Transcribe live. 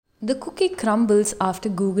The cookie crumbles after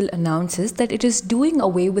Google announces that it is doing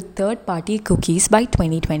away with third-party cookies by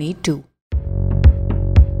 2022.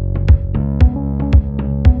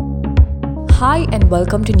 Hi and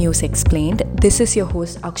welcome to News Explained. This is your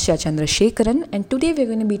host Akshay Chandrasekharan, and today we're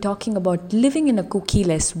going to be talking about living in a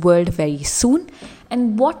cookie-less world very soon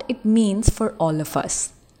and what it means for all of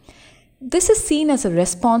us. This is seen as a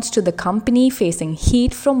response to the company facing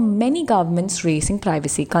heat from many governments raising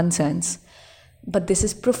privacy concerns. But this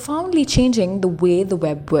is profoundly changing the way the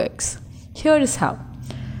web works. Here is how.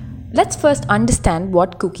 Let's first understand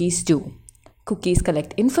what cookies do. Cookies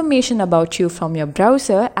collect information about you from your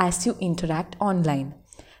browser as you interact online.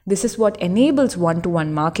 This is what enables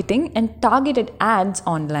one-to-one marketing and targeted ads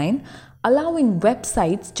online, allowing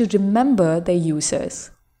websites to remember their users.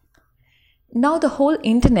 Now the whole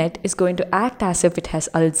internet is going to act as if it has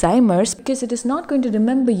Alzheimer's because it is not going to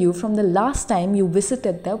remember you from the last time you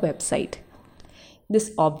visited their website.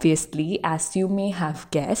 This obviously, as you may have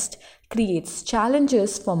guessed, creates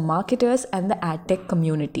challenges for marketers and the ad tech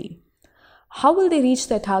community. How will they reach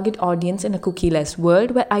their target audience in a cookie-less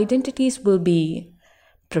world where identities will be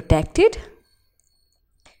protected?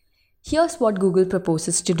 Here's what Google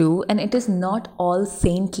proposes to do, and it is not all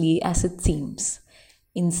saintly as it seems.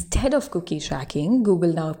 Instead of cookie tracking,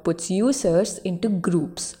 Google now puts users into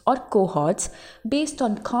groups or cohorts based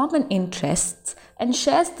on common interests and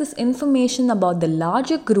shares this information about the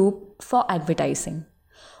larger group for advertising.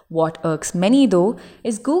 What irks many though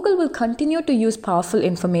is Google will continue to use powerful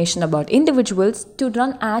information about individuals to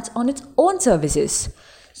run ads on its own services.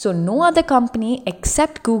 So no other company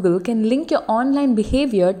except Google can link your online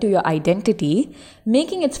behavior to your identity,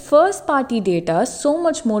 making its first-party data so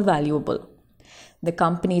much more valuable. The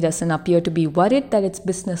company doesn't appear to be worried that its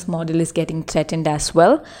business model is getting threatened as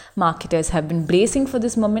well. Marketers have been bracing for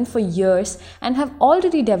this moment for years and have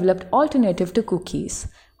already developed alternative to cookies,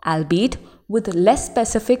 albeit with less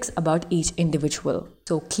specifics about each individual.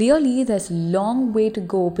 So clearly there's a long way to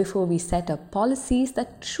go before we set up policies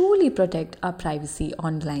that truly protect our privacy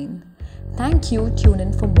online. Thank you. Tune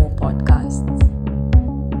in for more podcasts.